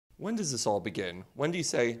When does this all begin? When do you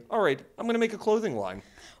say, all right, I'm going to make a clothing line?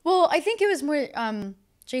 Well, I think it was more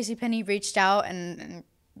JCPenney reached out and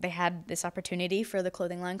they had this opportunity for the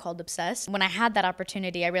clothing line called Ob.sess. When I had that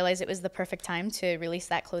opportunity, I realized it was the perfect time to release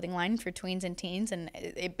that clothing line for tweens and teens, and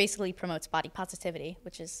it basically promotes body positivity,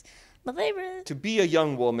 which is my favorite. To be a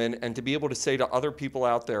young woman and to be able to say to other people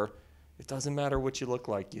out there, it doesn't matter what you look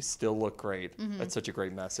like, you still look great. That's such a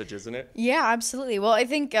great message, isn't it? Yeah, absolutely. Well, I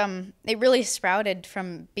think it really sprouted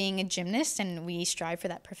from being a gymnast, and we strive for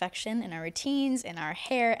that perfection in our routines, in our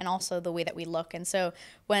hair, and also the way that we look. And so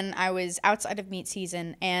when I was outside of meet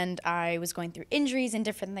season and I was going through injuries and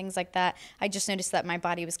different things like that, I just noticed that my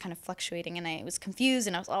body was kind of fluctuating, and I was confused,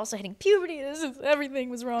 and I was also hitting puberty.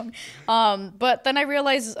 Everything was wrong. But then I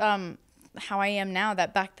realized how I am now,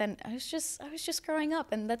 that back then I was just growing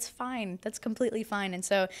up, and that's fine. That's completely fine. And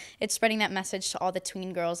so it's spreading that message to all the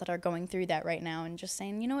tween girls that are going through that right now, and just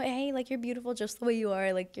saying, you know what, hey, like, you're beautiful just the way you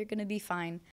are, like, you're gonna be fine.